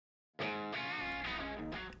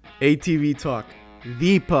ATV Talk,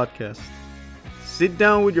 the podcast. Sit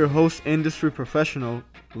down with your host, industry professional,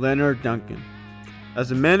 Leonard Duncan, as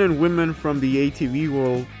the men and women from the ATV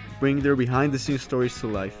world bring their behind-the-scenes stories to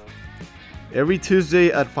life. Every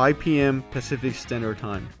Tuesday at 5 p.m. Pacific Standard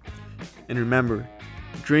Time. And remember,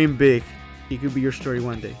 dream big. It could be your story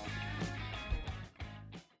one day.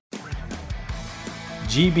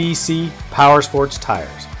 GBC Powersports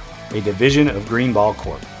Tires, a division of Greenball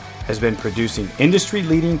Corp, has been producing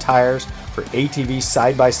industry-leading tires for ATV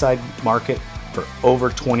side-by-side market for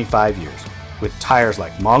over 25 years, with tires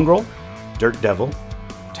like Mongrel, Dirt Devil,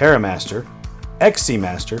 TerraMaster, XC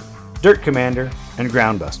Master, Dirt Commander, and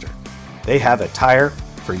Groundbuster. They have a tire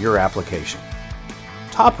for your application.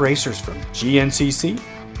 Top racers from GNCC,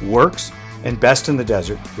 Works, and Best in the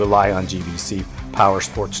Desert rely on GBC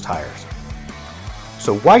Powersports tires.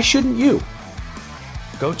 So why shouldn't you?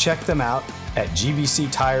 Go check them out at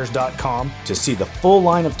gbctires.com to see the full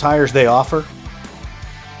line of tires they offer.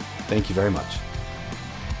 Thank you very much.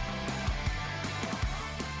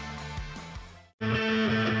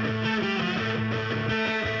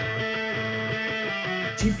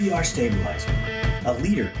 GPR Stabilizer, a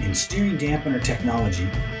leader in steering dampener technology,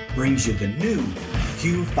 brings you the new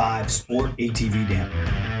Q5 Sport ATV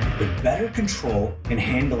dampener with better control and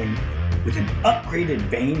handling with an upgraded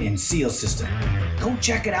vane and seal system. Go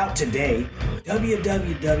check it out today,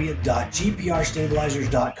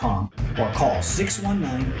 www.gprstabilizers.com, or call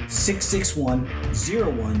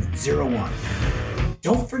 619-661-0101.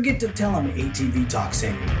 Don't forget to tell them ATV Talk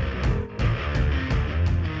sent you.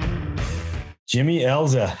 Jimmy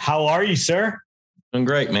Elza, how are you, sir? Doing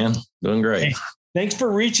great, man. Doing great. Hey, thanks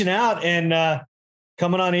for reaching out and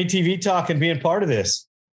coming on ATV Talk and being part of this.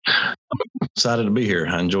 I'm excited to be here.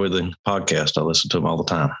 I enjoy the podcast. I listen to them all the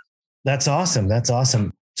time. That's awesome. That's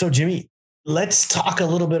awesome. So, Jimmy, let's talk a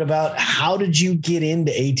little bit about how did you get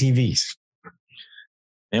into ATVs?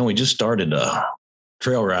 And we just started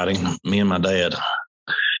trail riding, me and my dad,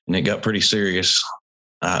 and it got pretty serious.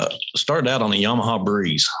 I started out on a Yamaha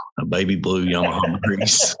Breeze, a baby blue Yamaha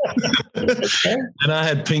Breeze. And I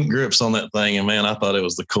had pink grips on that thing. And man, I thought it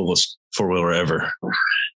was the coolest four-wheeler ever.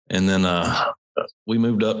 And then we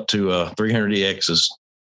moved up to 300EXs.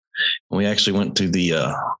 And we actually went to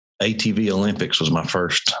the ATV Olympics was my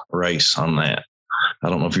first race on that.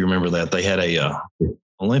 I don't know if you remember that. They had a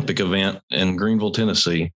Olympic event in Greenville,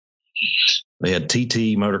 Tennessee. They had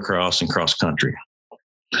TT, motocross, and cross country.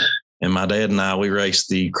 And my dad and I, we raced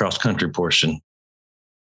the cross-country portion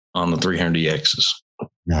on the 300EXs.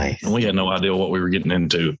 Nice. And we had no idea what we were getting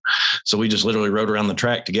into. So we just literally rode around the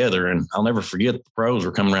track together. And I'll never forget, the pros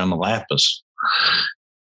were coming around to lap us.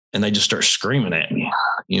 And they just start screaming at me,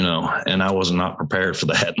 you know, and I was not prepared for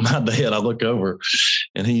that. My dad, I look over,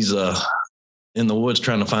 and he's in the woods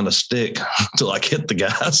trying to find a stick to like hit the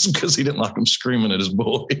guys because he didn't like them screaming at his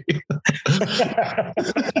boy.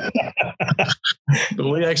 But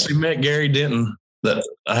we actually met Gary Denton. That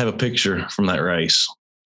I have a picture from that race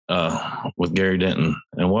with Gary Denton,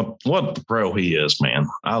 and what the pro he is, man.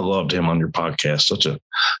 I loved him on your podcast. Such a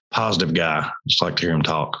positive guy. Just like to hear him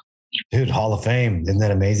talk. Dude, Hall of Fame. Isn't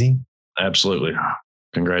that amazing? Absolutely.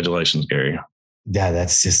 Congratulations, Gary. Yeah,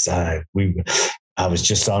 that's just I was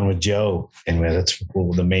just on with Joe, and that's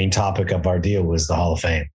the main topic of our deal was the Hall of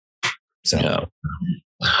Fame. So yeah.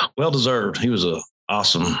 Well deserved. He was an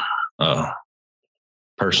awesome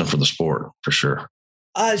person for the sport, for sure.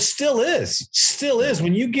 Still is.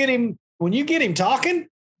 When you get him talking,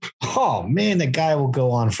 oh man, the guy will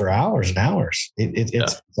go on for hours and hours.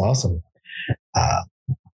 It's awesome.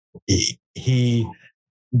 He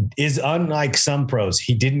is unlike some pros.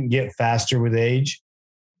 He didn't get faster with age,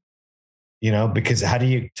 you know, because how do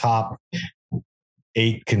you top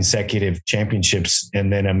 8 consecutive championships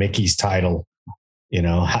and then a Mickey's title? You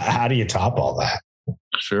know, how do you top all that?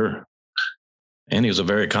 Sure. And he was a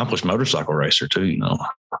very accomplished motorcycle racer too, you know.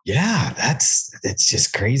 Yeah, it's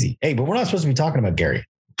just crazy. Hey, but we're not supposed to be talking about Gary.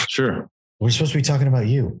 Sure. We're supposed to be talking about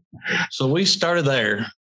you. So we started there.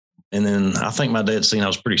 And then I think my dad seen I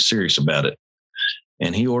was pretty serious about it.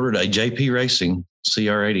 And he ordered a JP Racing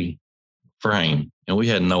CR80 frame. And we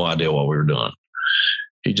had no idea what we were doing.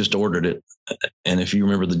 He just ordered it. And if you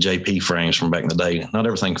remember the JP frames from back in the day, not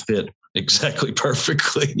everything fit exactly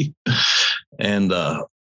perfectly. And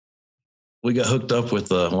we got hooked up with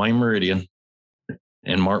Wayne Meridian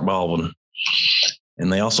and Mark Baldwin. And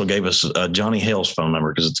they also gave us Johnny Hale's phone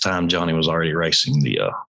number because at the time Johnny was already racing the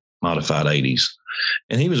modified 80s.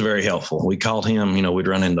 And he was very helpful. We called him, you know, we'd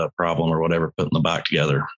run into a problem or whatever, putting the bike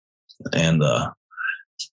together. And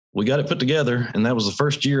we got it put together. And that was the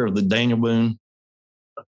first year of the Daniel Boone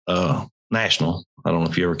National. I don't know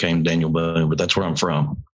if you ever came to Daniel Boone, but that's where I'm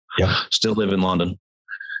from. Still live in London.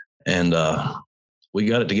 And we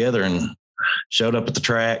got it together and showed up at the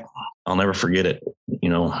track. I'll never forget it. You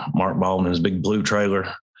know, Mark Baldwin, his big blue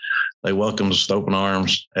trailer, they welcomed us with open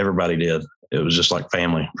arms. Everybody did. It was just like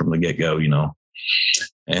family from the get-go, you know.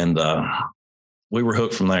 And we were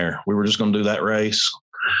hooked from there. We were just going to do that race.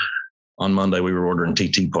 On Monday, we were ordering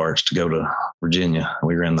TT parts to go to Virginia.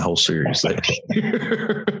 We ran the whole series that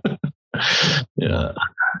year. Yeah.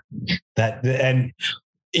 And,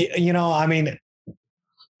 you know, I mean,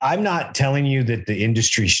 I'm not telling you that the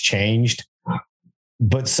industry's changed,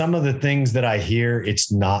 but some of the things that I hear,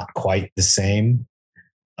 it's not quite the same.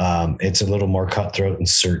 It's a little more cutthroat in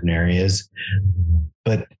certain areas.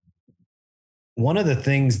 But one of the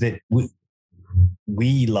things that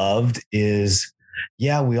we loved is,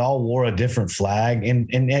 we all wore a different flag.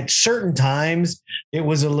 And at certain times, it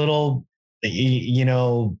was a little, you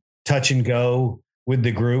know, touch and go with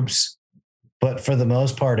the groups. But for the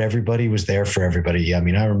most part, everybody was there for everybody. I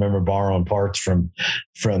mean, I remember borrowing parts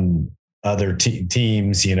from other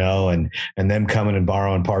teams, you know, and them coming and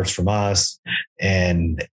borrowing parts from us.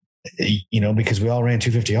 And, you know, because we all ran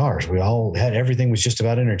 250Rs, we all had, everything was just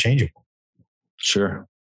about interchangeable. Sure.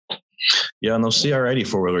 Yeah. And those CR80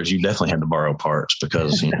 four-wheelers, you definitely had to borrow parts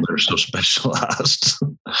because, you know, they're so specialized.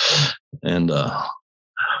 And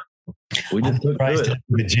we did surprised at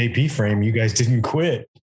the JP frame. You guys didn't quit.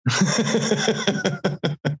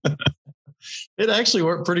 It actually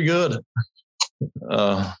worked pretty good.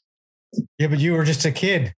 Yeah, but you were just a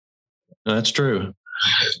kid. That's true.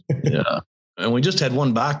 Yeah. And we just had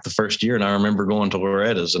one bike the first year. And I remember going to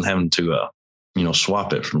Loretta's and having to, you know,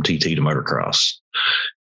 swap it from TT to motocross.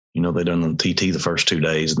 You know, they done the TT the first 2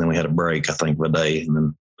 days and then we had a break, I think, of a day. And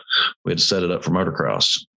then we had to set it up for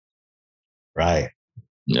motocross. Right.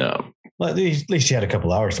 Yeah. Well, at least you had a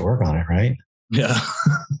couple hours to work on it, right? Yeah.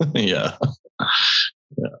 Yeah.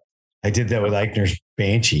 I did that with Eichner's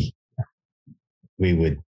Banshee. We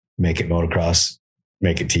would make it motocross,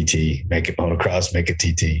 make it TT, make it motocross, make it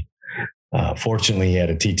TT. Fortunately, he had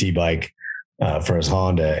a TT bike for his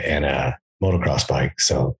Honda and a motocross bike.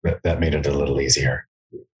 So that made it a little easier.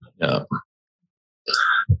 Yeah.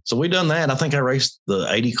 So we done that. I think I raced the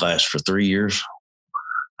 80 class for 3 years.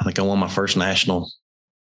 I think I won my first national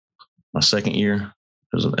my second year.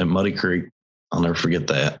 It was at Muddy Creek. I'll never forget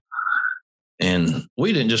that. And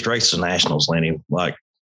we didn't just race the nationals, Lenny. Like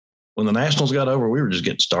when the nationals got over, we were just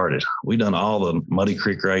getting started. We done all the Muddy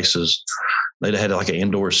Creek races. They'd had like an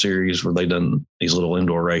indoor series where they done these little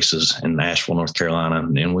indoor races in Nashville, North Carolina.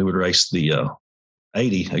 And we would race the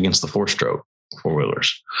 80 against the four-stroke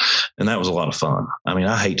four-wheelers. And that was a lot of fun. I mean,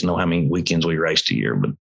 I hate to know how many weekends we raced a year,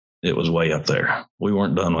 but it was way up there. We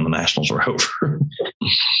weren't done when the nationals were over.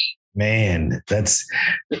 Man, that's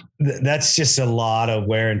just a lot of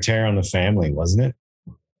wear and tear on the family, wasn't it?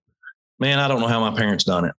 Man, I don't know how my parents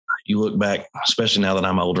done it. You look back, especially now that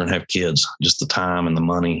I'm older and have kids, just the time and the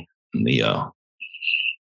money and the,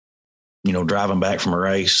 you know, driving back from a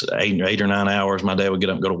race, 8 or 9 hours. My dad would get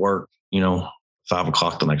up and go to work, you know, 5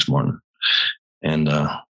 o'clock the next morning. And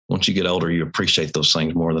once you get older, you appreciate those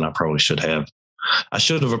things more than I probably should have. I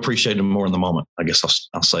should have appreciated them more in the moment. I guess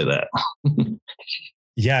I'll say that.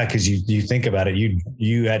 Yeah, because you think about it,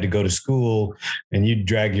 you had to go to school and you'd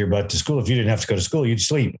drag your butt to school. If you didn't have to go to school, you'd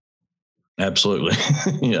sleep. Absolutely.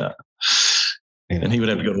 Yeah. And he would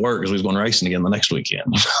have to go to work because he was going racing again the next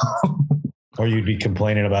weekend. Or you'd be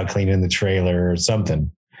complaining about cleaning the trailer or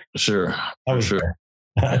something. Sure. I was sure.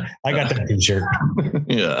 I got that t-shirt.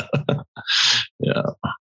 Yeah. Yeah.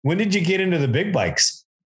 When did you get into the big bikes?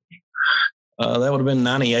 That would have been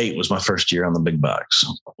 98 was my first year on the big bikes.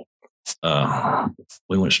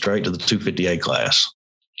 We went straight to the 250A class.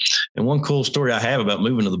 And one cool story I have about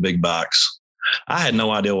moving to the big bikes, I had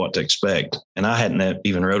no idea what to expect. And I hadn't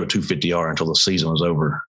even rode a 250R until the season was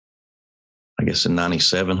over. I guess in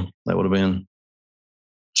 97, that would have been.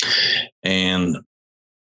 And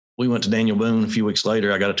we went to Daniel Boone a few weeks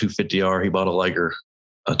later. I got a 250R. He bought a Lager,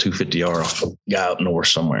 a 250R off a guy up north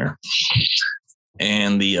somewhere.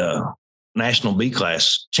 And the National B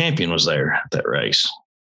class champion was there at that race.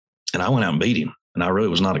 And I went out and beat him. And I really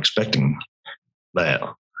was not expecting that.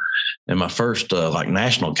 And my first like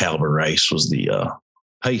national caliber race was the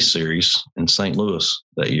Pace Series in St. Louis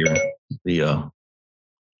that year. The I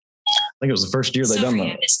think it was the first year they done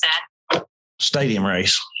the stadium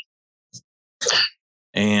race.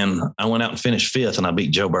 And I went out and finished 5th and I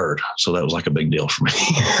beat Joe Bird. So that was like a big deal for me.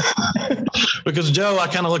 Because Joe, I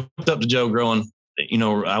kind of looked up to Joe growing, you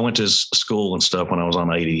know, I went to his school and stuff when I was on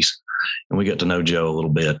 80s and we got to know Joe a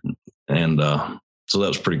little bit. And so that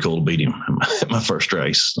was pretty cool to beat him at my first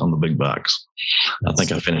race on the big bikes. I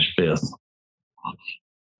think I finished 5th.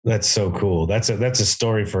 That's so cool. That's a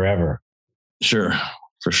story forever. Sure,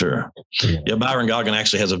 for sure. Yeah, Byron Goggin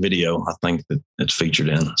actually has a video, I think, that it's featured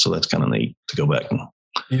in. So that's kind of neat to go back.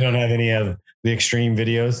 You don't have any of the extreme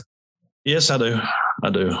videos? Yes, I do.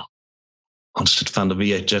 I'll just find a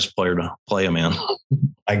VHS player to play them in.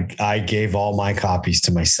 I gave all my copies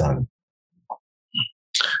to my son.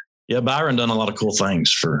 Yeah, Byron done a lot of cool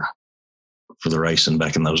things for the racing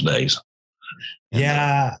back in those days.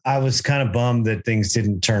 Yeah, I was kind of bummed that things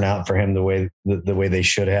didn't turn out for him the way they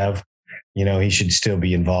should have. You know, he should still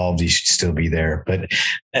be involved. He should still be there. But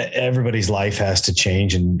everybody's life has to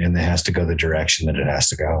change, and it has to go the direction that it has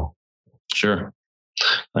to go. Sure.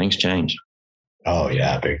 Things change. Oh,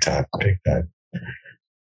 yeah, big time. Big time.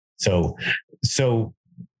 So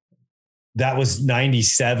that was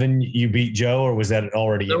 97 you beat Joe, or was that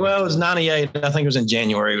already? Well, it was 98. I think it was in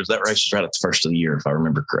January. It was that race was right at the first of the year, if I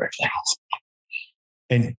remember correctly.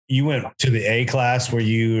 And you went to the A class where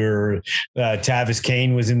you were, Tavis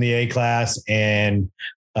Kane was in the A class and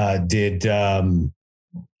this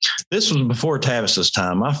was before Tavis's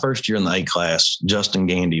time. My first year in the A class, Justin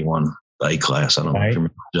Gandy won the A class. I don't know if you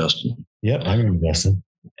remember Justin. Yep, I remember Justin.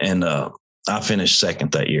 And I finished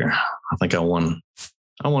second that year. I think I won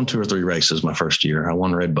 2 or 3 races my first year. I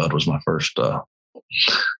won Red Bud was my first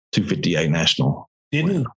 258 national.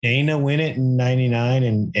 Didn't Dana win it in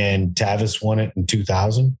 99 and Tavis won it in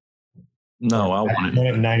 2000? No, I won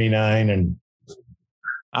it in 99 and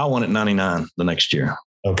I won it in 99 the next year.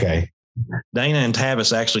 Okay. Dana and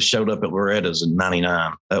Tavis actually showed up at Loretta's in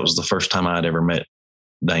 99. That was the first time I'd ever met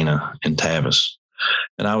Dana and Tavis.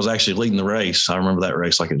 And I was actually leading the race. I remember that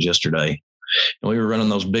race like it was yesterday. And we were running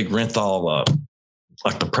those big Renthal,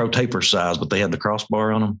 like the Pro Taper size, but they had the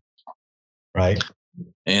crossbar on them. Right.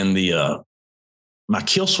 And my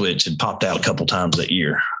kill switch had popped out a couple times that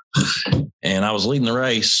year. And I was leading the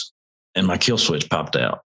race and my kill switch popped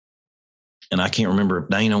out. And I can't remember if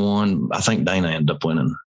Dana won. I think Dana ended up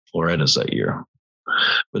winning Loretta's that year.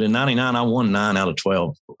 But in 99, I won 9 out of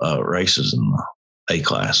 12 races in the A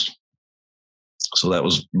class. So that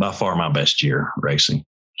was by far my best year racing.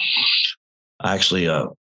 I actually,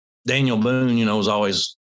 Daniel Boone, was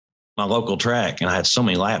always my local track, and I had so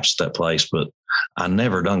many laps at that place, but I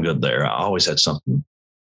never done good there. I always had some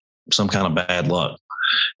kind of bad luck.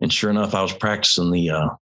 And sure enough, I was practicing the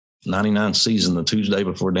 99 season, the Tuesday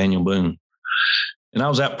before Daniel Boone. And I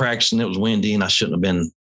was out practicing. It was windy, and I shouldn't have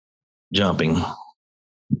been jumping.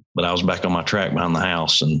 But I was back on my track behind the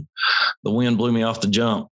house, and the wind blew me off the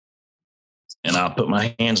jump. And I put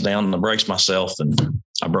my hands down and I braced myself, and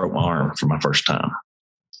I broke my arm for my first time.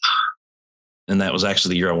 And that was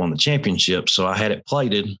actually the year I won the championship. So I had it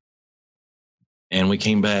plated, and we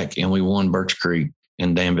came back and we won Birch Creek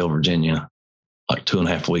in Danville, Virginia, like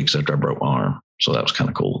 2.5 weeks after I broke my arm. So that was kind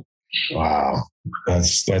of cool. Wow.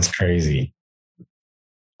 That's crazy.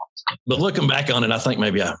 But looking back on it, I think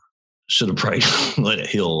maybe I should have prayed, let it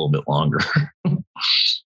heal a little bit longer,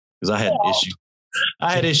 because I had issues.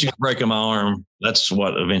 I had issues breaking my arm. That's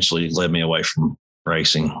what eventually led me away from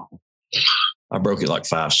racing. I broke it like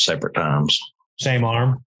 5 separate times. Same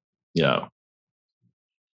arm? Yeah.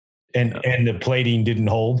 And the plating didn't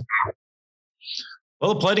hold?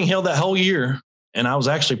 Well, the plating held that whole year, and I was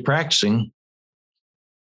actually practicing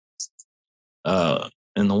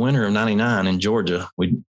in the winter of 99 in Georgia.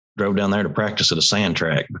 We drove down there to practice at a sand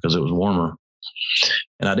track because it was warmer.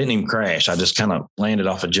 And I didn't even crash. I just kind of landed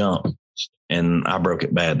off a jump, and I broke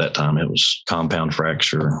it bad that time. It was compound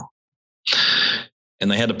fracture. And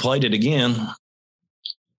they had to plate it again.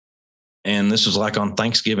 And this was like on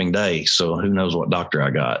Thanksgiving Day. So who knows what doctor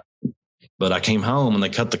I got. But I came home and they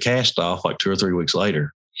cut the cast off like 2 or 3 weeks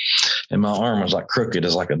later. And my arm was like crooked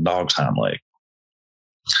as like a dog's hind leg.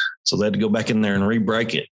 So they had to go back in there and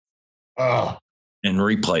re-break it. And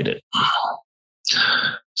replate it.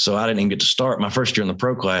 So I didn't even get to start. My first year in the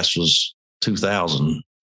pro class was 2000.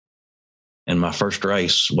 And my first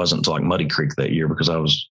race wasn't until like Muddy Creek that year because I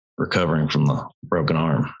was recovering from the broken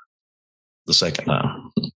arm the second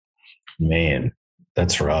time. Man,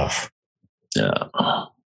 that's rough. Yeah.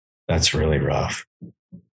 That's really rough.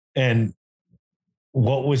 And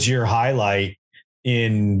what was your highlight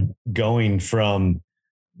in going from,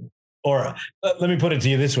 or let me put it to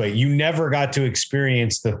you this way. You never got to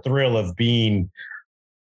experience the thrill of being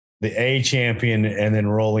the A champion and then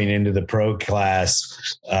rolling into the pro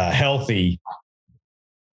class healthy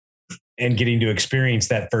and getting to experience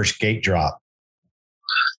that first gate drop.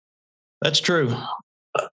 That's true.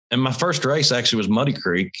 And my first race actually was Muddy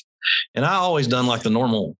Creek. And I always done like the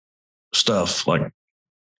normal stuff.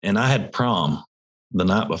 And I had prom the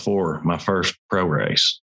night before my first pro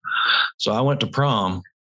race. So I went to prom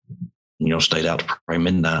stayed out to probably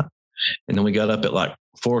midnight. And then we got up at like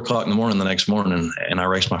 4:00 in the morning the next morning, and I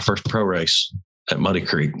raced my first pro race at Muddy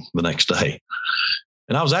Creek the next day.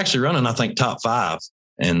 And I was actually running, I think, top 5.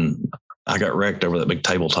 And I got wrecked over that big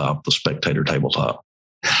tabletop, the spectator tabletop.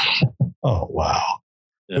 Oh, wow.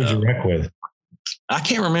 Who'd you wreck with? I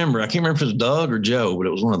can't remember. I can't remember if it was Doug or Joe, but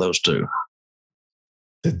it was one of those two.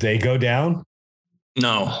 Did they go down?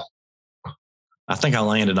 No. I think I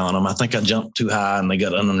landed on them. I think I jumped too high and they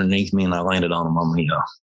got underneath me and I landed on them on the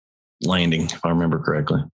landing, if I remember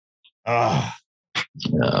correctly. Ah.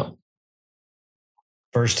 Yeah.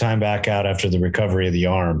 First time back out after the recovery of the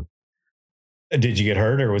arm. Did you get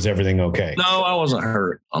hurt or was everything okay? No, I wasn't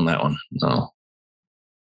hurt on that one. No.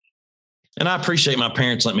 And I appreciate my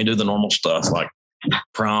parents letting me do the normal stuff like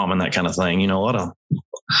prom and that kind of thing. A lot of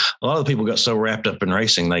the people got so wrapped up in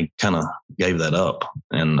racing, they kind of gave that up.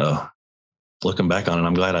 And looking back on it,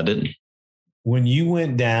 I'm glad I didn't. When you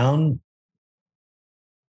went down,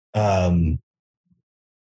 at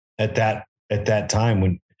that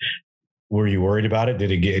time, were you worried about it?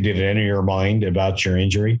 Did it enter your mind about your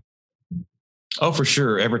injury? Oh, for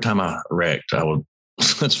sure. Every time I wrecked,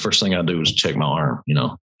 that's the first thing I do is check my arm,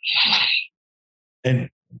 And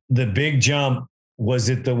the big jump, was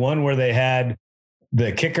it the one where they had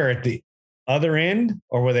the kicker at the other end,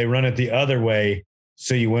 or were they run it the other way?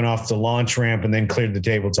 So you went off the launch ramp and then cleared the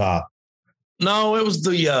tabletop? No, it was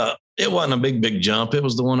it wasn't a big jump. It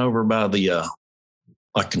was the one over by the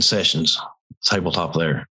like concessions tabletop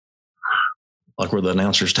there, like where the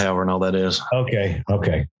announcer's tower and all that is. Okay.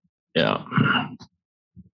 Yeah.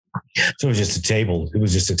 So it was just a table. It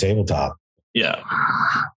was just a tabletop. Yeah.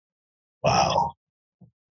 Wow.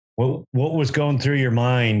 What was going through your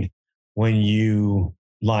mind when you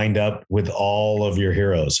lined up with all of your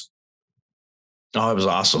heroes? Oh, it was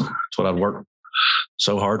awesome. It's what I'd worked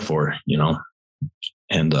so hard for,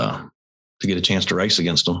 and to get a chance to race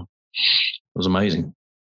against them, it was amazing.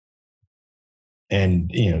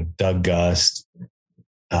 And, Doug Gust,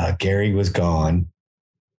 Gary was gone,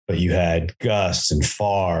 but you had Gus and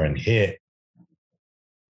Farr and Hit.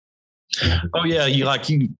 Oh yeah.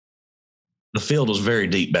 The field was very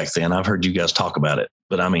deep back then. I've heard you guys talk about it,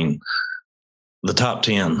 but I mean, the top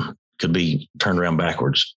 10 could be turned around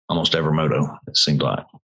backwards almost every moto, it seemed like.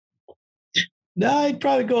 No, I'd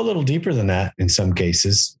probably go a little deeper than that in some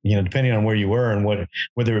cases, depending on where you were and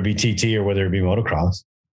whether it be TT or whether it be motocross.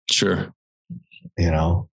 Sure.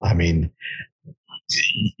 I mean,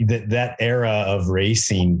 that era of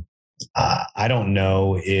racing, I don't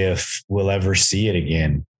know if we'll ever see it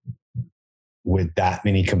again with that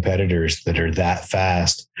many competitors that are that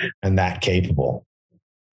fast and that capable.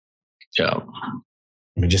 Yeah.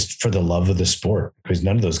 I mean, just for the love of the sport, because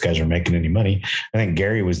none of those guys are making any money. I think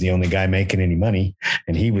Gary was the only guy making any money,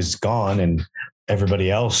 and he was gone, and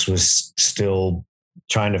everybody else was still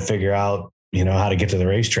trying to figure out, how to get to the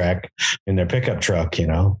racetrack in their pickup truck,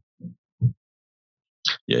 Yeah,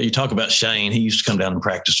 you talk about Shane. He used to come down and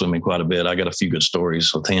practice with me quite a bit. I got a few good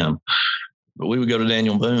stories with him. But we would go to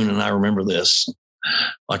Daniel Boone, and I remember this.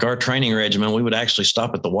 Like our training regimen, we would actually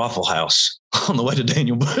stop at the Waffle House on the way to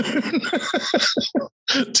Daniel Boone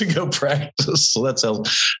to go practice. So that's how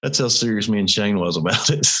serious me and Shane was about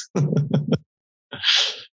it.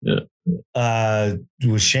 Yeah.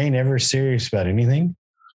 Was Shane ever serious about anything?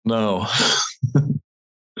 No.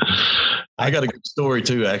 I got a good story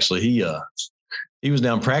too. Actually, he was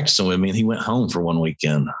down practicing with me, and he went home for one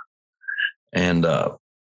weekend, and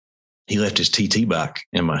he left his TT bike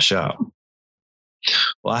in my shop.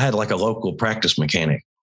 Well, I had like a local practice mechanic,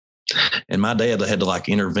 and my dad had to like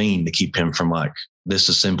intervene to keep him from like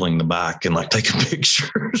disassembling the bike and like taking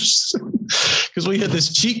pictures because we had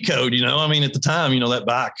this cheat code, I mean, at the time, that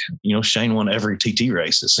bike, Shane won every TT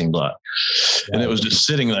race, it seemed like, and it was just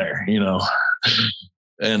sitting there,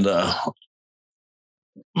 and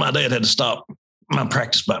my dad had to stop my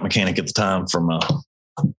practice bike mechanic at the time from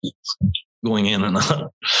going in and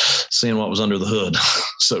seeing what was under the hood,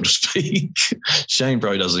 so to speak. Shane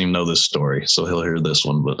probably doesn't even know this story, so he'll hear this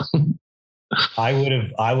one. But I would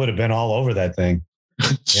have been all over that thing.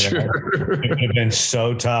 Sure. It would have been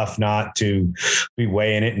so tough not to be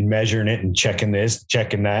weighing it and measuring it and checking this,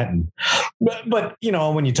 checking that. And but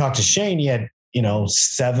when you talk to Shane, he had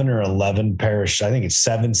 7 or 11 pairs. I think it's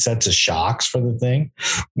 7 sets of shocks for the thing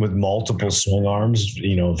with multiple swing arms,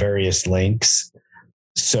 various lengths.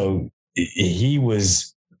 So he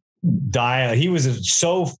was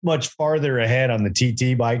so much farther ahead on the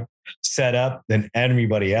TT bike setup than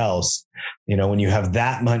anybody else. When you have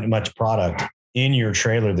that much product in your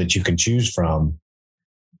trailer that you can choose from,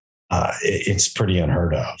 it's pretty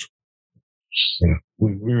unheard of.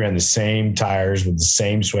 we ran the same tires with the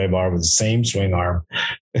same sway bar, with the same swing arm,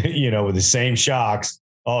 with the same shocks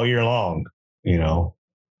all year long, He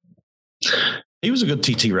was a good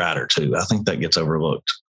TT rider too. I think that gets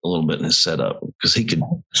overlooked a little bit in his setup because he could.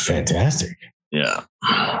 It's fantastic. Yeah.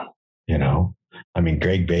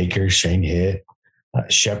 Greg Baker, Shane Hitt,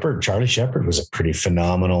 Charlie Shepard was a pretty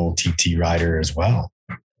phenomenal TT rider as well.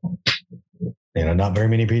 Not very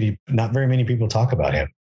many people talk about him,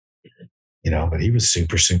 but he was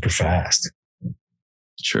super, super fast.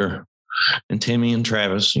 Sure. And Timmy and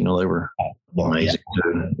Travis, they were amazing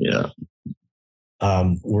too. Yeah.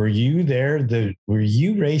 Were you there? Were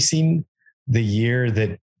you racing the year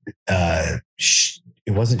that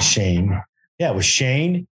it wasn't Shane? Yeah, it was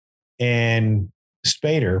Shane and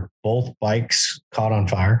Spader. Both bikes caught on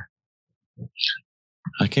fire.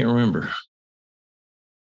 I can't remember.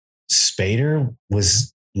 Spader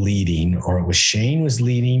was leading, or it was Shane was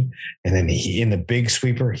leading, and then he in the big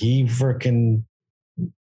sweeper, he freaking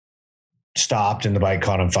stopped and the bike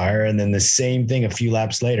caught on fire. And then the same thing a few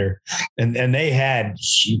laps later, and they had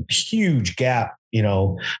huge gap.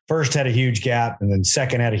 First had a huge gap, and then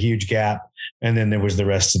second had a huge gap, and then there was the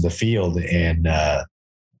rest of the field. And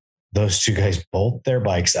those two guys, both their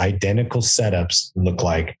bikes, identical setups, look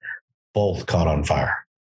like both caught on fire.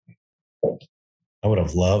 I would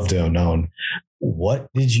have loved to have known, what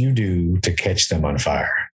did you do to catch them on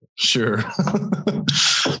fire? Sure.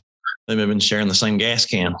 They may have been sharing the same gas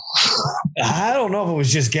can. I don't know if it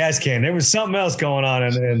was just gas can. There was something else going on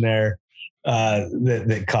in there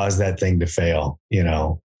that caused that thing to fail. It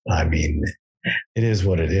is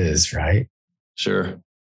what it is, right? Sure.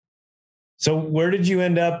 So where did you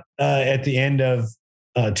end up at the end of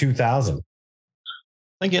 2000?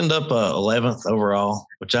 I think I ended up 11th overall,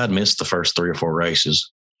 which I'd missed the first 3 or 4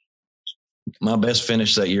 races. My best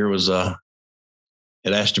finish that year was at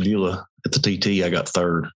Ashtabula at the TT. I got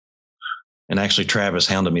 3rd. And actually, Travis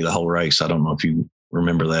hounded me the whole race. I don't know if you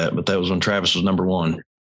remember that, but that was when Travis was number 1.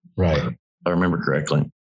 Right. If I remember correctly.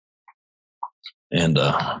 And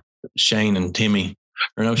Shane and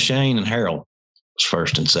Harold was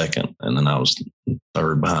 1st and 2nd. And then I was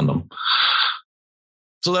 3rd behind them.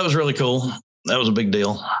 So that was really cool. That was a big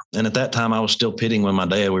deal. And at that time, I was still pitting with my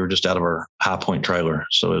dad. We were just out of our High Point trailer.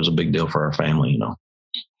 So it was a big deal for our family,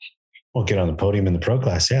 Well, get on the podium in the pro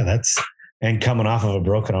class. Yeah, and coming off of a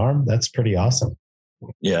broken arm, that's pretty awesome.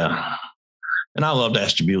 Yeah. And I loved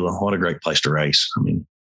Ashtabula. What a great place to race.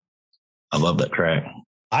 I love that track.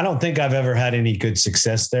 I don't think I've ever had any good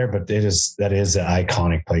success there, but that is an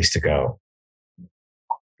iconic place to go.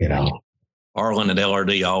 Arlen and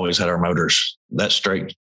LRD always had our motors. That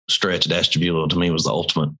straight stretch at Ashtabula to me was the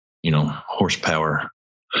ultimate, horsepower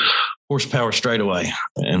straightaway.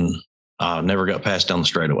 And I never got passed down the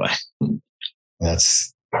straightaway.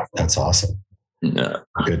 That's awesome. Yeah.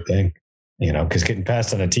 Good thing, because getting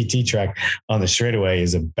passed on a TT track on the straightaway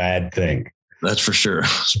is a bad thing. That's for sure.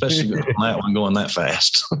 Especially on that one going that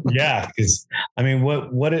fast. Yeah. Because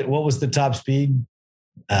what was the top speed?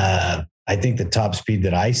 I think the top speed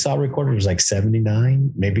that I saw recorded was like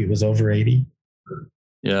 79. Maybe it was over 80.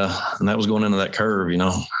 Yeah. And that was going into that curve,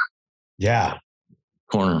 Yeah.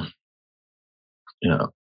 Corner. Yeah.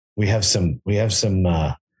 We have some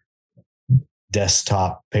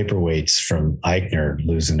desktop paperweights from Eichner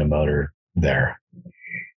losing the motor there.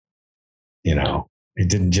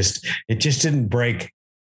 It just didn't break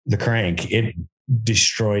the crank. It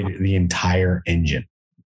destroyed the entire engine.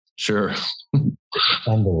 Sure.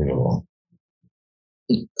 Unbelievable.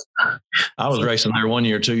 I was racing there one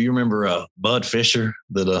year too. You remember Bud Fisher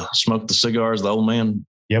that smoked the cigars, the old man?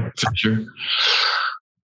 Yep. Fisher.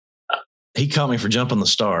 He caught me for jumping the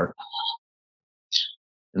start.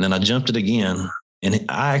 And then I jumped it again. And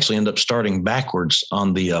I actually ended up starting backwards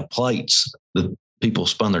on the plates that people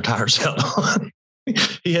spun their tires out on.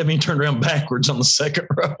 He had me turned around backwards on the second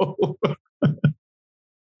row.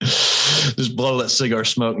 Just blow that cigar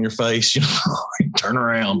smoke in your face. Turn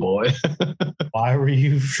around, boy. Why were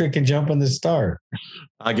you freaking jumping the start?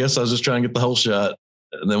 I guess I was just trying to get the whole shot.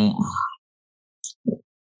 And then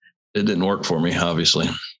it didn't work for me, obviously.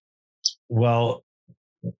 Well,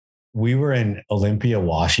 we were in Olympia,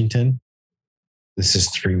 Washington. This is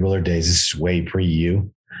 3-wheeler days. This is way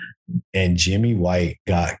pre-you. And Jimmy White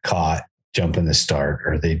got caught jumping the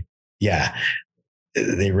start, they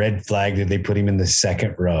red flagged it. They put him in the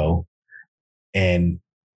second row and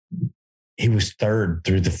he was 3rd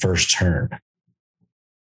through the first turn.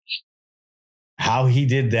 How he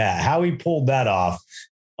did that, how he pulled that off,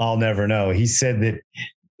 I'll never know. He said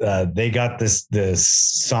that they got this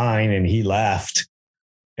sign and he left,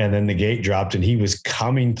 and then the gate dropped and he was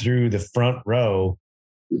coming through the front row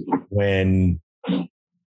when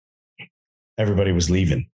everybody was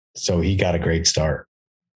leaving. So he got a great start.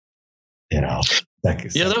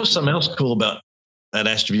 That was something else cool about that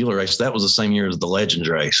Astor Bueller race. That was the same year as the Legends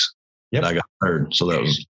race. Yep. That I got third. So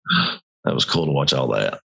that was cool to watch all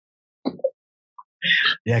that.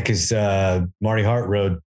 Yeah, because Marty Hart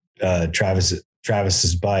rode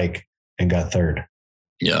Travis's bike and got third.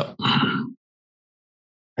 Yeah.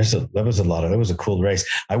 That was a cool race.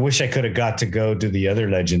 I wish I could have got to go to the other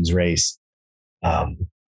Legends race. That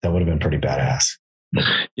would have been pretty badass.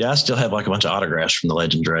 Yeah, I still have like a bunch of autographs from the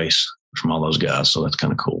Legends race from all those guys. So that's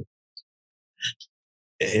kind of cool.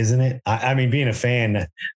 Isn't it? I mean, being a fan,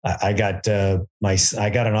 I got an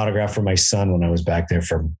autograph for my son when I was back there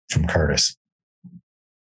from Curtis.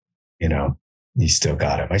 He still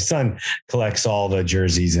got it. My son collects all the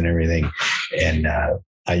jerseys and everything. And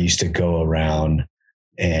I used to go around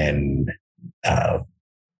and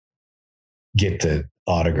get the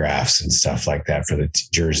autographs and stuff like that for the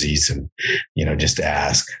jerseys and, just to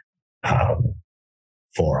ask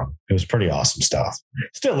for them. It was pretty awesome stuff.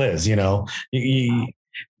 Still is,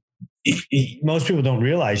 most people don't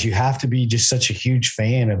realize you have to be just such a huge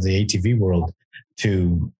fan of the ATV world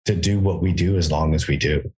to do what we do as long as we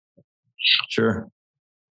do. Sure.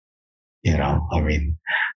 I mean,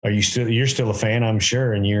 you're still a fan, I'm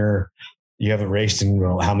sure. And you haven't raced in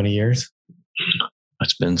how many years?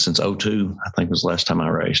 It's been since 2002, I think was the last time I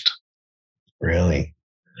raced. Really?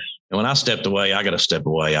 And when I stepped away, I got to step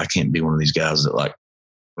away. I can't be one of these guys that like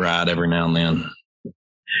ride every now and then.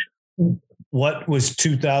 What was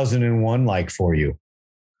 2001 like for you?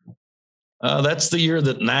 That's the year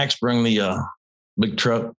that Nax brought the big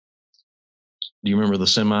truck. Do you remember the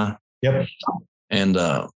semi? Yep. And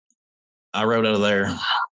I rode out of there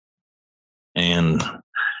and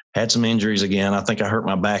had some injuries again. I think I hurt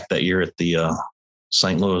my back that year at the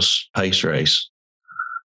St. Louis Pace race.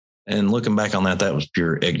 And looking back on that was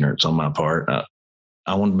pure ignorance on my part.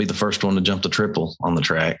 I wanted to be the first one to jump the triple on the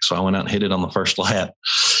track. So I went out and hit it on the first lap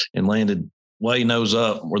and landed way nose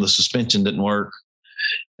up where the suspension didn't work.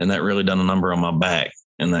 And that really done a number on my back.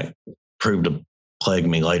 And that proved to plague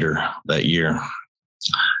me later that year.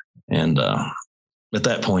 And at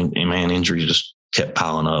that point, man, injuries just kept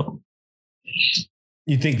piling up.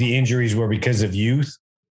 You think the injuries were because of youth?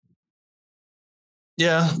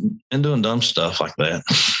 Yeah, and doing dumb stuff like that.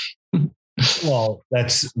 Well,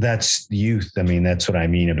 that's youth. I mean, that's what I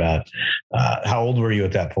mean about how old were you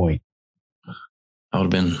at that point? I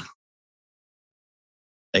would have been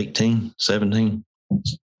 18, 17.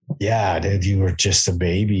 Yeah, dude, you were just a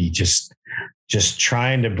baby, just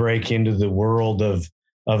trying to break into the world of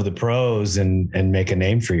the pros and make a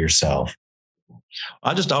name for yourself.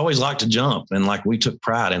 I just always liked to jump, and like we took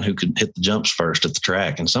pride in who could hit the jumps first at the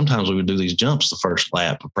track. And sometimes we would do these jumps the first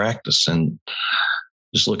lap of practice. And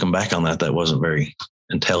just looking back on that wasn't very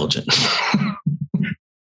intelligent.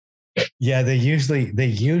 Yeah, they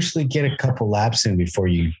usually get a couple laps in before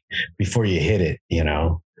you hit it. You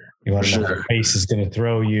want to know the pace is going to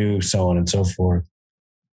throw you, so on and so forth.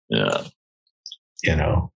 Yeah.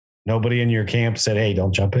 Nobody in your camp said, "Hey,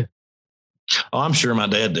 don't jump it." Oh, I'm sure my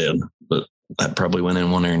dad did, but that probably went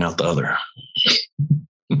in one ear and out the other.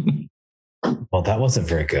 Well, that wasn't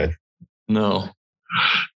very good. No.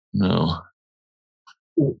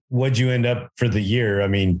 What'd you end up for the year? I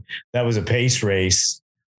mean, that was a pace race.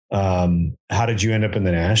 How did you end up in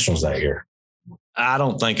the Nationals that year? I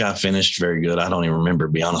don't think I finished very good. I don't even remember,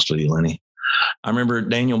 to be honest with you, Lenny. I remember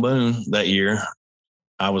Daniel Boone that year.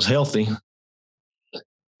 I was healthy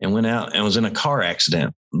and went out and was in a car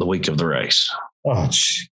accident the week of the race. Oh,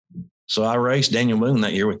 so I raced Daniel Boone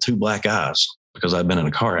that year with 2 black eyes because I'd been in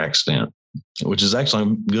a car accident, which is actually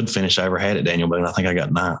a good finish I ever had at Daniel Boone. I think I got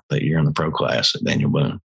 9th that year in the pro class at Daniel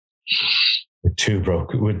Boone. With two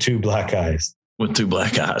black eyes. With 2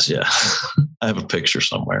 black eyes, yeah. I have a picture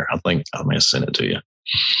somewhere. I think I may have sent it to you.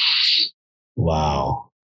 Wow.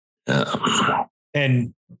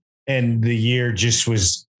 And the year just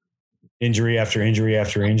was injury after injury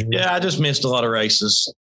after injury. Yeah, I just missed a lot of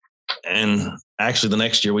races. And actually the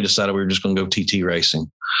next year we decided we were just going to go TT racing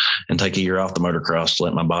and take a year off the motocross to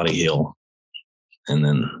let my body heal. And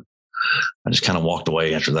then I just kind of walked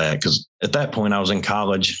away after that because at that point I was in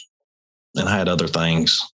college and I had other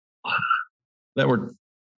things that were,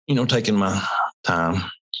 taking my time.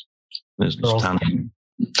 It was time.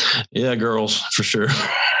 Yeah, girls for sure.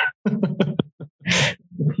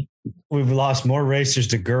 We've lost more racers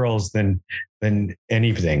to girls than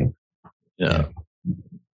anything. Yeah.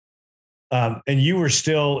 And you were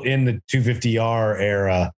still in the 250R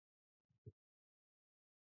era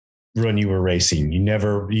when you were racing.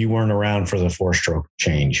 You weren't around for the 4-stroke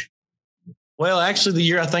change. Well, actually, the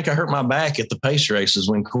year I think I hurt my back at the pace races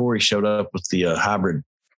when Corey showed up with the hybrid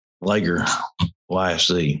Lager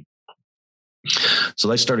YFC. So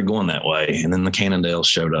they started going that way, and then the Cannondales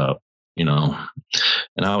showed up, and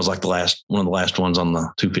I was like one of the last ones on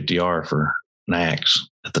the 250R for NACS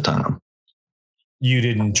at the time. You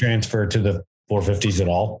didn't transfer to the 450s at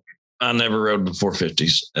all? I never rode the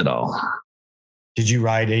 450s at all. Did you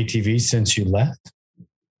ride ATV since you left?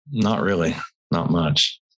 Not really. Not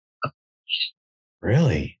much.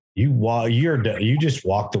 Really? You just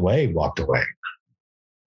walked away.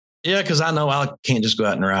 Yeah, because I know I can't just go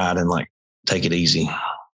out and ride and like take it easy.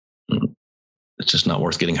 It's just not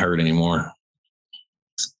worth getting hurt anymore.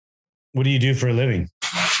 What do you do for a living?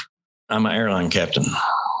 I'm an airline captain.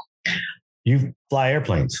 You fly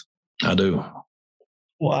airplanes? I do.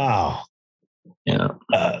 Wow. Yeah.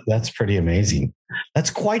 That's pretty amazing.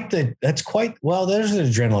 There's an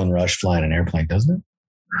adrenaline rush flying an airplane, doesn't it?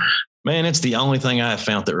 Man, it's the only thing I have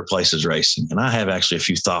found that replaces racing. And I have actually a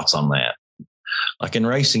few thoughts on that. Like in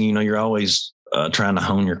racing, you're always trying to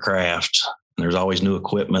hone your craft. And there's always new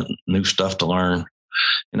equipment, new stuff to learn.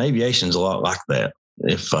 And aviation's a lot like that.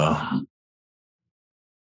 If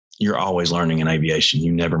you're always learning in aviation,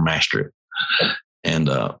 you never master it. And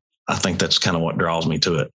I think that's kind of what draws me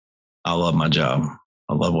to it. I love my job.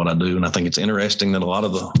 I love what I do. And I think it's interesting that a lot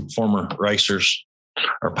of the former racers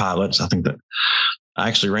are pilots. I think that I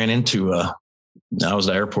actually ran into, I was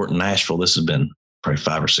at the airport in Nashville. This has been probably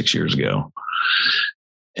 5 or 6 years ago.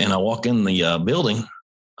 And I walk in the building.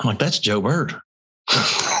 I'm like, that's Joe Bird.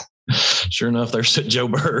 Sure enough, there's Joe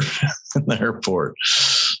Bird in the airport.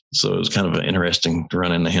 So it was kind of interesting to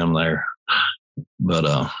run into him there. But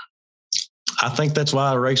I think that's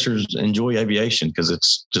why racers enjoy aviation, because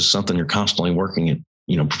it's just something you're constantly working at,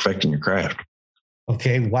 perfecting your craft.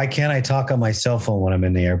 Okay. Why can't I talk on my cell phone when I'm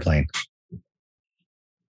in the airplane?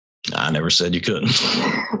 I never said you couldn't.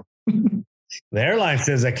 The airline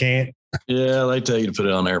says I can't. Yeah, they tell you to put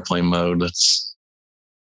it on airplane mode.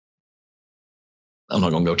 I'm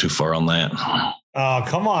not going to go too far on that. Oh,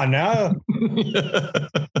 come on now.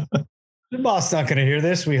 The boss not going to hear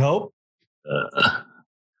this, we hope.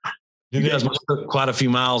 You guys must have took quite a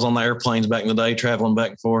few miles on the airplanes back in the day, traveling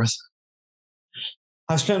back and forth.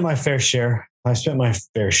 I've spent my fair share. I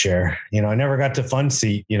never got to fun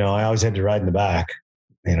seat. I always had to ride in the back.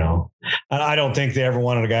 I don't think they ever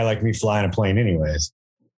wanted a guy like me flying a plane anyways.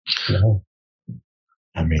 I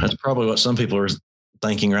mean, that's probably what some people are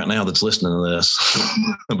thinking right now that's listening to this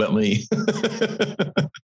about me.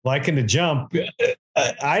 Liking to jump.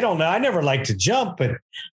 I don't know. I never like to jump, but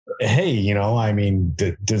hey,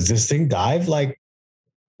 does this thing dive like,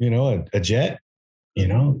 a jet?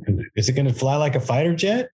 Is it going to fly like a fighter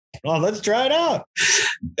jet? Oh, let's try it out.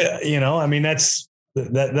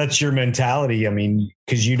 That's your mentality.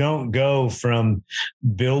 Because you don't go from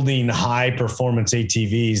building high performance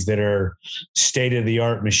ATVs that are state of the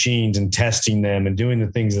art machines and testing them and doing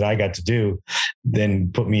the things that I got to do,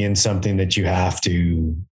 then put me in something that you have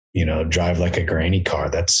to, drive like a granny car.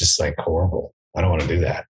 That's just like horrible. I don't want to do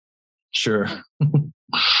that. Sure.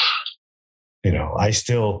 I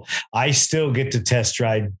still get to test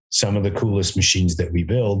ride some of the coolest machines that we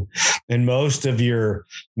build. And most of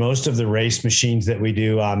the race machines that we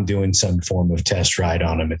do, I'm doing some form of test ride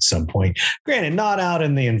on them at some point. Granted, not out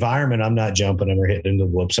in the environment. I'm not jumping them or hitting into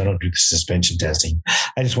the whoops. I don't do the suspension testing.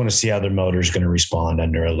 I just want to see how their motor is going to respond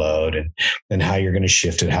under a load and how you're going to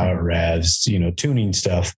shift it, how it revs, tuning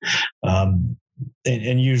stuff. And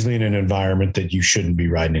usually in an environment that you shouldn't be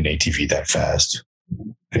riding an ATV that fast.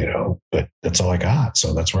 But that's all I got.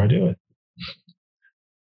 So that's where I do it.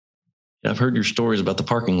 I've heard your stories about the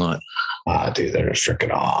parking lot. Dude, they're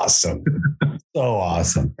freaking awesome. So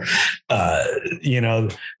awesome.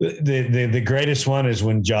 The greatest one is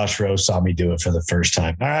when Josh Rose saw me do it for the first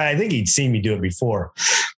time. I think he'd seen me do it before,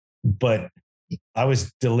 but I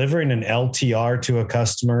was delivering an LTR to a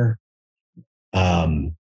customer.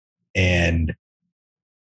 And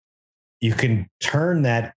you can turn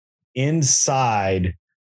that inside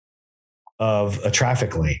of a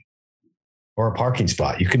traffic lane or a parking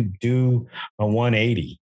spot. You can do a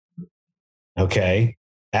 180. Okay.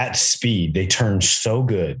 At speed, they turn so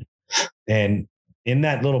good. And in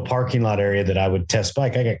that little parking lot area that I would test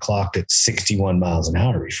bike, I got clocked at 61 miles an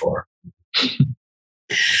hour before.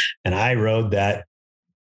 And I rode that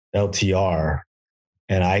LTR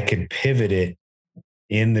and I could pivot it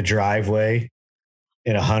in the driveway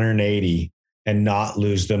in 180 and not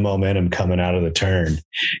lose the momentum coming out of the turn.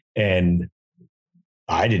 And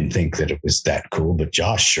I didn't think that it was that cool, but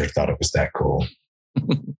Josh sure thought it was that cool.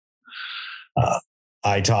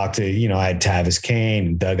 I talked to, I had Tavis Kane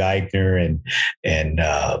and Doug Eichner and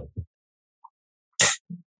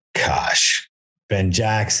gosh, Ben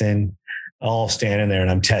Jackson, all standing there, and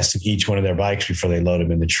I'm testing each one of their bikes before they load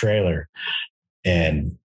them in the trailer.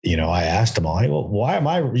 And, I asked them all, hey, well, why am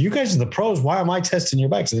I, you guys are the pros. Why am I testing your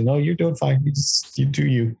bikes? And they know you're doing fine. You do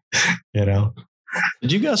you.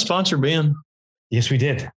 Did you guys sponsor Ben? Yes, we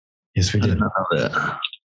did. I didn't know that.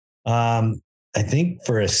 I think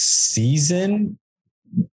for a season,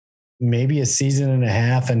 maybe a season and a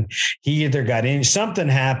half, and he either got in, something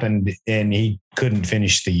happened and he couldn't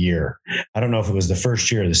finish the year. I don't know if it was the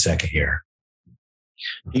first year or the second year.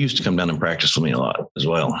 He used to come down and practice with me a lot as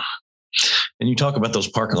well. And you talk about those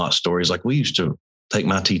parking lot stories. Like we used to take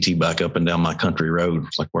my TT bike up and down my country road,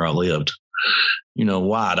 like where I lived,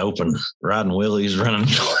 wide open, riding wheelies, running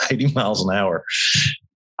 80 miles an hour.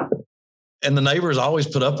 And the neighbors always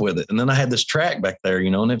put up with it. And then I had this track back there,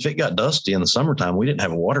 and if it got dusty in the summertime, we didn't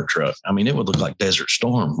have a water truck. I mean, it would look like Desert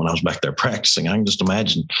Storm when I was back there practicing. I can just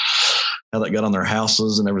imagine how that got on their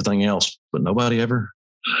houses and everything else. But nobody ever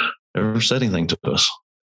said anything to us.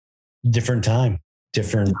 Different time,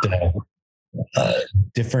 different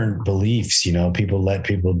beliefs. People let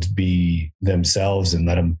people be themselves and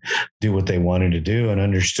let them do what they wanted to do, and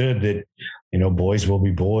understood that, boys will be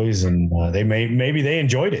boys, and maybe they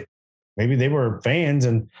enjoyed it. Maybe they were fans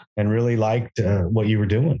and really liked what you were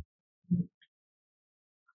doing.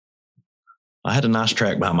 I had a nice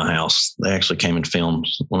track by my house. They actually came and filmed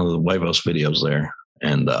one of the Huevos videos there.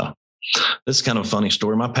 And this is kind of a funny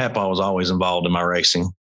story. My papa was always involved in my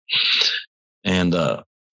racing. And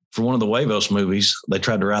for one of the Huevos movies, they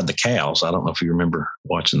tried to ride the cows. I don't know if you remember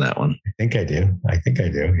watching that one. I think I do.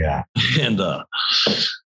 Yeah. And the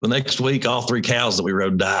next week, all 3 cows that we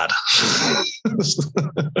rode died.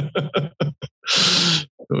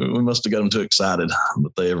 We must have got them too excited,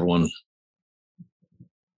 but everyone.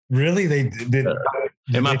 Really? They did.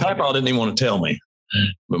 And my papa didn't even want to tell me,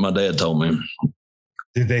 but my dad told me.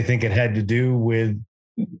 Did they think it had to do with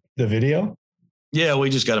the video? Yeah, we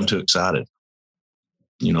just got them too excited.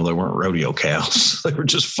 They weren't rodeo cows. They were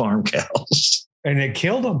just farm cows. And it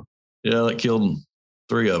killed them. Yeah, that killed them.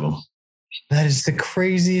 3 of them. That is the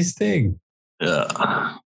craziest thing. Yeah.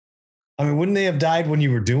 I mean, wouldn't they have died when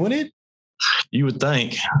you were doing it? You would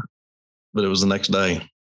think, but it was the next day.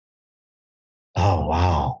 Oh,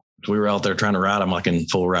 wow. We were out there trying to ride them like in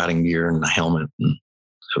full riding gear and a helmet. And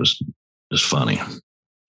it was just funny.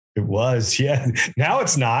 It was, yeah. Now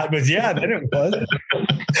it's not, but yeah, then it was.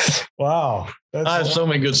 Wow. I have so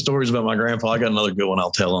many good stories about my grandpa. I got another good one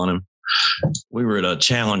I'll tell on him. We were at a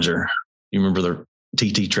Challenger. You remember the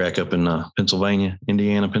TT track up in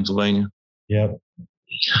Indiana, Pennsylvania? Yep.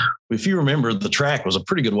 If you remember, the track was a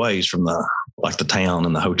pretty good ways from the town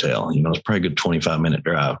and the hotel. It was probably a good 25-minute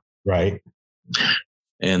drive. Right.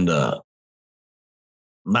 And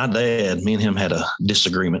my dad, me and him had a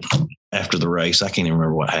disagreement after the race. I can't even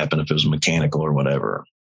remember what happened, if it was mechanical or whatever.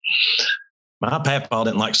 My papa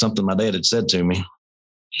didn't like something my dad had said to me.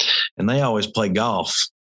 And they always play golf,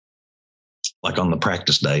 like on the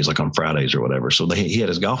practice days, like on Fridays or whatever. So he had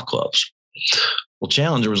his golf clubs. Well,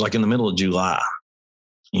 Challenger was like in the middle of July.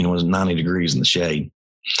 It was 90 degrees in the shade.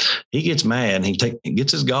 He gets mad and he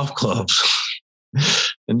gets his golf clubs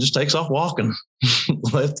and just takes off walking,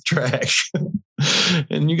 left the track.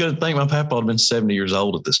 And you got to think my papa had been 70 years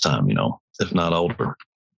old at this time, if not older.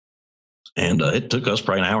 And it took us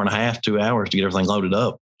probably an hour and a half, 2 hours to get everything loaded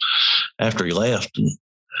up after he left. And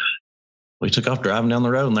we took off driving down the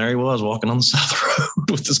road, and there he was walking on the side of the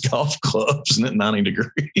road with his golf clubs and at 90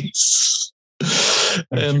 degrees.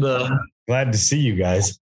 And glad to see you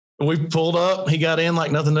guys. We pulled up. He got in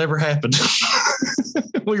like nothing ever happened.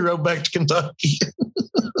 We rode back to Kentucky.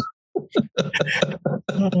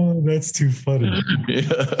 Oh, that's too funny.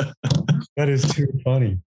 Yeah. That is too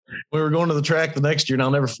funny. We were going to the track the next year, and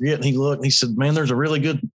I'll never forget. And he looked and he said, "Man, there's a really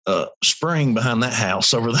good spring behind that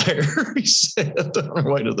house over there." He said, on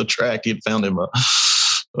our way to the track, he had found him a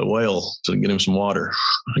well to get him some water.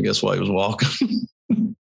 I guess while he was walking.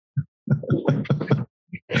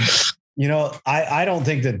 I don't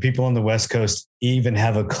think that people on the West Coast even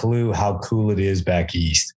have a clue how cool it is back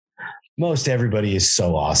east. Most everybody is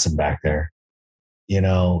so awesome back there.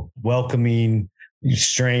 Welcoming,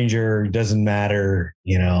 stranger, doesn't matter,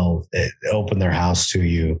 open their house to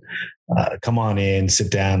you. Come on in,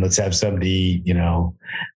 sit down, let's have something to eat.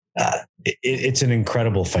 It's an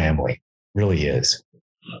incredible family, really is.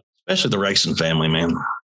 Especially the racing family, man.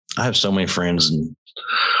 I have so many friends, and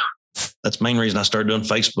that's the main reason I started doing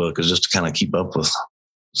Facebook, is just to kind of keep up with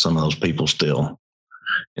some of those people still.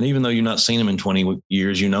 And even though you've not seen them in 20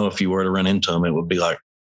 years, if you were to run into them, it would be like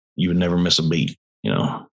you would never miss a beat,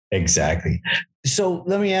 Exactly. So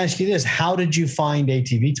let me ask you this. How did you find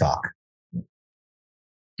ATV Talk?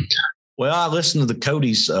 Well, I listened to the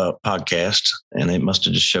Cody's podcast, and it must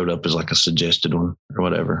have just showed up as like a suggested one or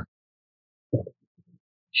whatever.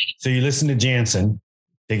 So you listened to Jansen,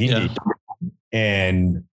 Digging Deep,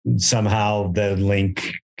 and somehow the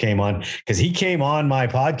link came on because he came on my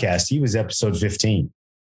podcast. He was episode 15.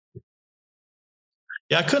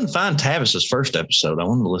 Yeah, I couldn't find Tavis's first episode. I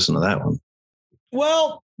wanted to listen to that one.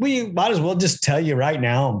 Well, we might as well just tell you right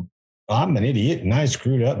now, I'm an idiot and I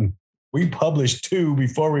screwed up. And we published 2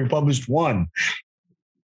 before we published 1.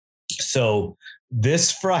 So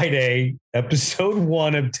this Friday, episode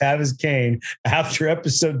 1 of Tavis Kane, after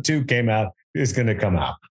episode 2 came out, is going to come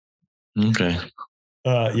out. Okay.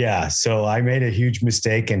 Yeah. So I made a huge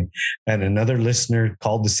mistake and another listener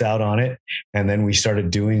called us out on it. And then we started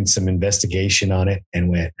doing some investigation on it and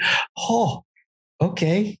went, oh,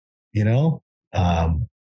 okay.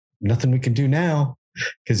 Nothing we can do now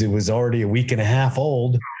because it was already a week and a half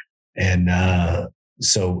old. And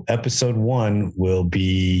so episode 1 will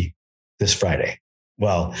be this Friday.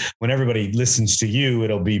 Well, when everybody listens to you,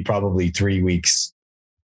 it'll be probably 3 weeks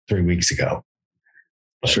ago.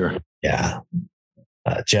 Sure. Yeah.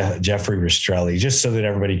 Jeffrey Rastrelli, just so that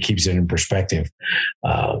everybody keeps it in perspective.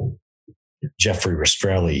 Jeffrey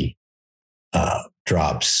Rastrelli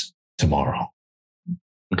drops tomorrow.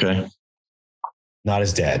 Okay. Not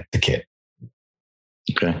his dad, the kid.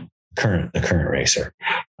 Okay. The current racer.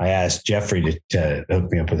 I asked Jeffrey to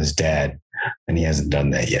hook me up with his dad, and he hasn't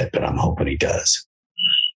done that yet, but I'm hoping he does.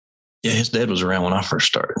 Yeah, his dad was around when I first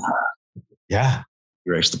started. Yeah.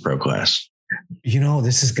 He raced the pro class.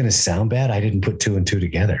 This is going to sound bad. I didn't put 2 and 2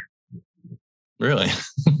 together. Really?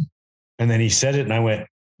 And then he said it, and I went,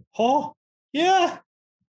 oh, yeah.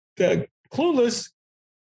 Clueless.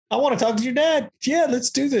 I want to talk to your dad. Yeah, let's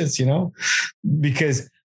do this, because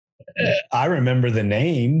I remember the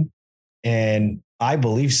name and I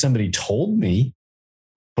believe somebody told me,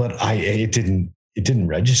 but it didn't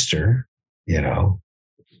register, and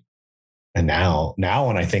now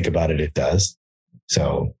when I think about it, it does.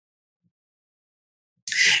 So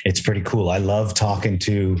it's pretty cool. I love talking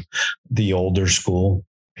to the older school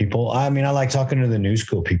people. I mean, I like talking to the new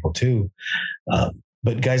school people too.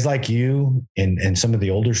 But guys like you and some of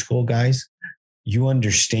the older school guys, you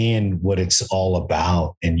understand what it's all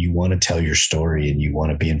about and you want to tell your story and you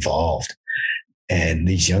want to be involved. And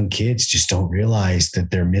these young kids just don't realize that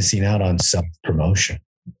they're missing out on self-promotion.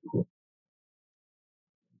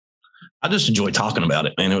 I just enjoy talking about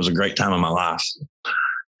it, man. It was a great time in my life.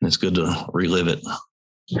 And it's good to relive it.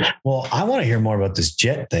 Well, I want to hear more about this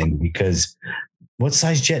jet thing because what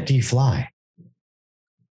size jet do you fly?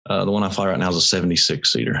 The one I fly right now is a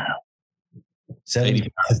 76 seater.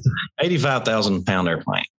 85,000 pound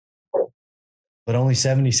airplane. But only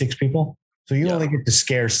 76 people? So you only get to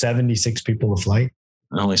scare 76 people a flight?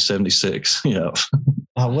 Only 76. Yeah.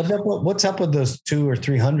 What's up with those 200 or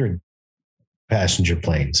 300 passenger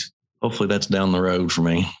planes? Hopefully that's down the road for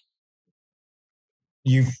me.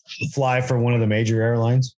 You fly for one of the major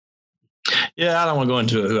airlines? Yeah, I don't want to go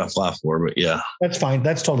into who I fly for, but yeah. That's fine.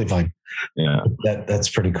 That's totally fine. Yeah. That's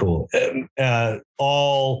pretty cool.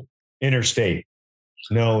 All interstate,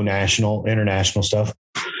 no international stuff.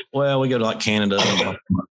 Well, we go to like Canada.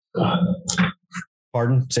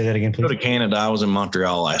 Pardon? Say that again, please. Go to Canada. I was in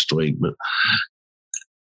Montreal last week, but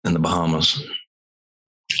in the Bahamas.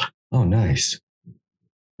 Oh, nice.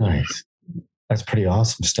 Nice. That's pretty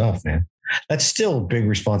awesome stuff, man. That's still a big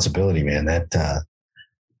responsibility, man. That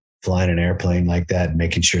flying an airplane like that and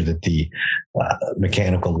making sure that the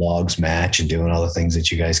mechanical logs match and doing all the things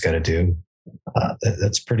that you guys got to do.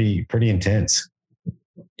 That's pretty intense.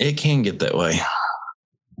 It can get that way.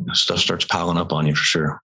 Stuff starts piling up on you for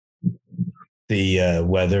sure. The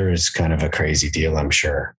weather is kind of a crazy deal, I'm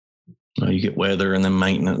sure. Well, you get weather and then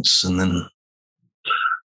maintenance and then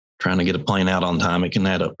trying to get a plane out on time. It can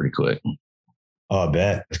add up pretty quick. Oh, I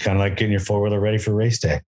bet. It's kind of like getting your four-wheeler ready for race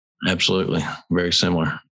day. Absolutely. Very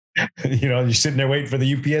similar. You're sitting there waiting for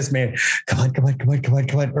the UPS man. Come on.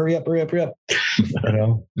 Hurry up. They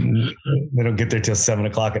don't get there till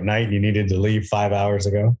 7:00 at night and you needed to leave 5 hours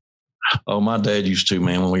ago. Oh, my dad used to,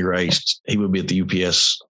 man, when we raced, he would be at the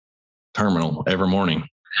UPS terminal every morning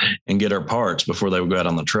and get our parts before they would go out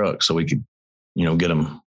on the truck so we could, get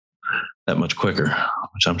them that much quicker,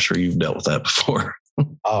 which I'm sure you've dealt with that before.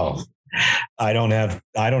 Oh, I don't have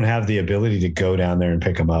the ability to go down there and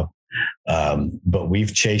pick them up. But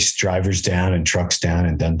we've chased drivers down and trucks down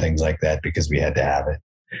and done things like that because we had to have it.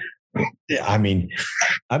 I mean,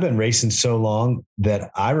 I've been racing so long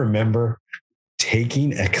that I remember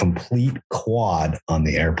taking a complete quad on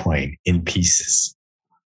the airplane in pieces.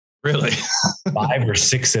 Really? 5 or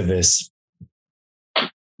 6 of us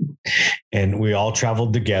and we all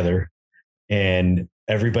traveled together, and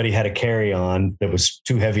everybody had a carry-on that was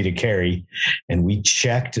too heavy to carry. And we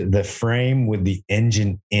checked the frame with the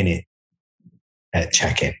engine in it at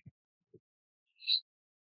check-in,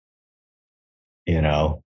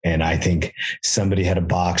 and I think somebody had a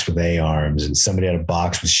box with A-arms and somebody had a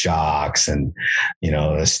box with shocks and,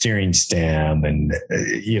 a steering stem. And,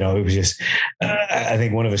 it was just, I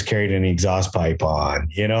think one of us carried an exhaust pipe on,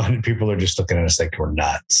 and people are just looking at us like we're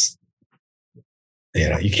nuts.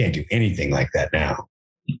 You can't do anything like that now.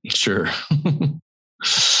 Sure.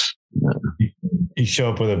 You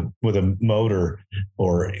show up with a motor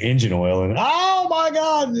or engine oil and, oh my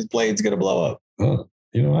God, this blade's going to blow up.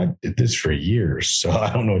 I did this for years, so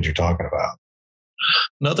I don't know what you're talking about.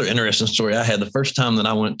 Another interesting story I had the first time that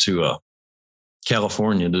I went to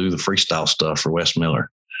California to do the freestyle stuff for Wes Miller.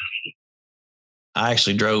 I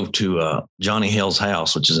actually drove to Johnny Hill's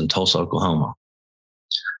house, which is in Tulsa, Oklahoma.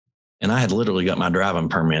 And I had literally got my driving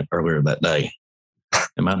permit earlier that day.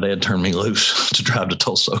 And my dad turned me loose to drive to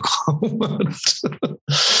Tulsa, Oklahoma.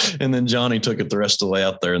 And then Johnny took it the rest of the way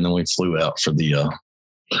out there. And then we flew out for the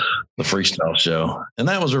freestyle show. And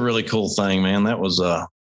that was a really cool thing, man. That was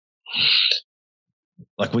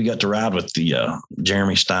like we got to ride with the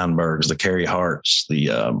Jeremy Steinbergs, the Carey Harts,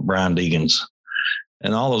 the Brian Deegans.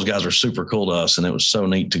 And all those guys were super cool to us. And it was so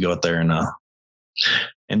neat to go out there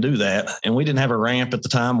and do that. And we didn't have a ramp at the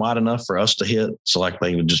time wide enough for us to hit. So like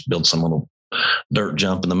they would just build some little dirt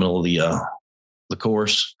jump in the middle of the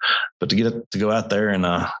course. But to get it to go out there and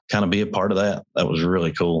kind of be a part of that was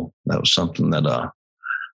really cool. That was something that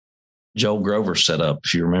Joel Grover set up.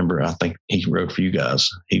 If you remember, I think he wrote for you guys.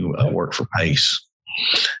 He worked for Pace,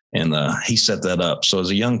 and he set that up. So as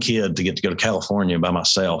a young kid to get to go to California by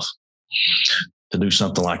myself to do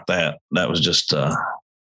something like that was just that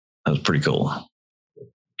was pretty cool.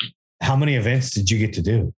 How many events did you get to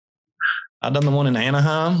do? I done the one in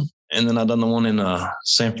Anaheim, and then I done the one in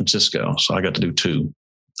San Francisco. So I got to do 2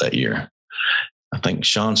 that year. I think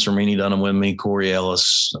Sean Cermini done them with me, Corey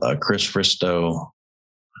Ellis, Chris Fristow,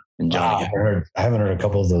 and Johnny. Wow, I haven't heard a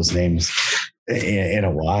couple of those names in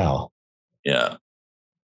a while. Yeah.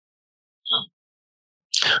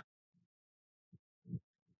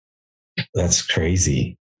 That's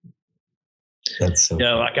crazy. That's so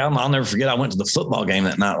yeah. Like I'll never forget. I went to the football game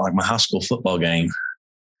that night, like my high school football game,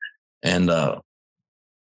 and I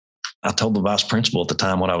told the vice principal at the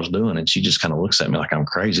time what I was doing, and she just kind of looks at me like I'm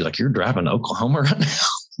crazy. Like, you're driving to Oklahoma right now?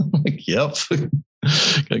 I'm like, yep.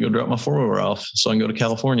 Gotta go drop my 4-wheeler off so I can go to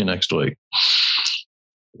California next week.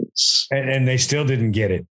 And they still didn't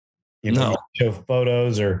get it. No. Show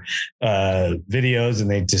photos or videos, and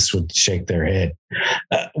they just would shake their head.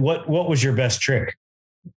 What was your best trick?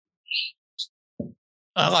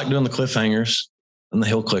 I like doing the cliffhangers and the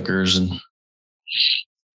hill clickers and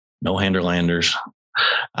no hander landers.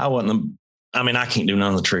 I can't do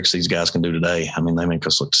none of the tricks these guys can do today. I mean, they make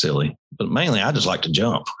us look silly, but mainly I just like to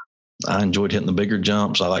jump. I enjoyed hitting the bigger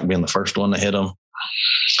jumps. I like being the first one to hit them.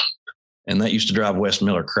 And that used to drive Wes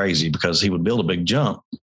Miller crazy because he would build a big jump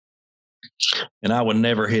and I would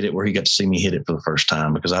never hit it where he got to see me hit it for the first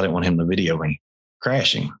time because I didn't want him to video me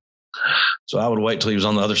crashing. So I would wait till he was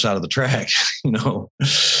on the other side of the track, and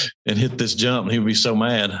hit this jump, and he would be so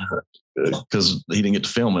mad because he didn't get to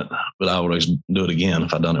film it, but I would always do it again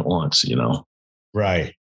if I'd done it once,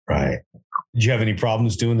 Right. Did you have any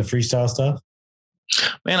problems doing the freestyle stuff?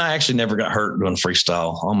 Man, I actually never got hurt doing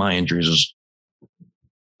freestyle. All my injuries was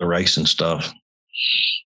the racing stuff.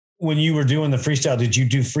 When you were doing the freestyle, did you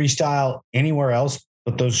do freestyle anywhere else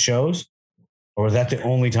but those shows? Or was that the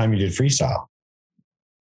only time you did freestyle?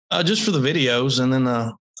 Just for the videos. And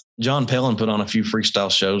then John Pellin put on a few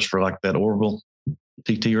freestyle shows for like that Orville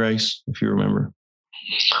TT race, if you remember.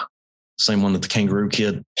 Same one that the Kangaroo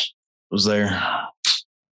Kid was there.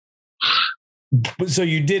 So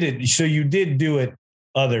you did it. So you did do it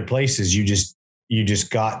other places. You just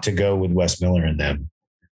got to go with Wes Miller and them.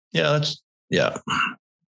 Yeah,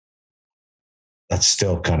 That's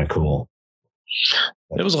still kind of cool.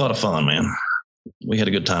 It was a lot of fun, man. We had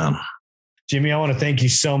a good time. Jimmy, I want to thank you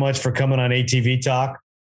so much for coming on ATV Talk.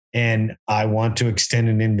 And I want to extend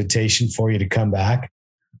an invitation for you to come back.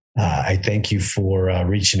 I thank you for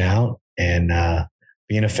reaching out and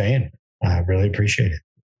being a fan. I really appreciate it.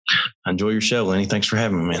 Enjoy your show, Lenny. Thanks for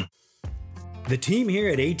having me, man. The team here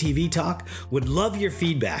at ATV Talk would love your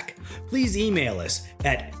feedback. Please email us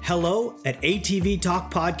at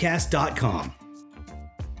hello@atvtalkpodcast.com.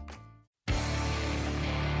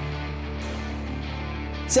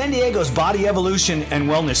 San Diego's Body Evolution and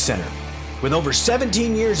Wellness Center. With over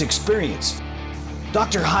 17 years experience,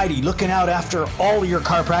 Dr. Heidi looking out after all your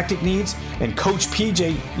chiropractic needs, and Coach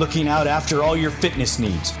PJ looking out after all your fitness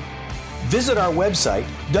needs. Visit our website,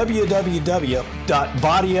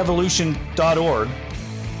 www.bodyevolution.org,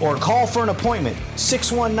 or call for an appointment,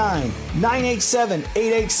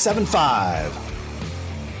 619-987-8875.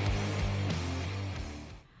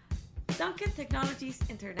 Duncan Technologies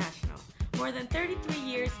International. More than 33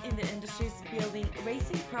 years in the industry building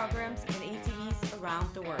racing programs and ATVs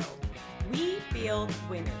around the world. We build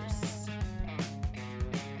winners.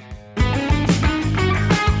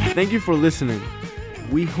 Thank you for listening.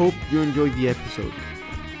 We hope you enjoyed the episode.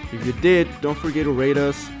 If you did, don't forget to rate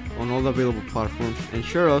us on all the available platforms and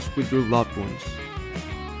share us with your loved ones.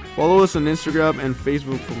 Follow us on Instagram and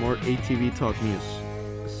Facebook for more ATV Talk news.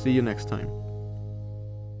 See you next time.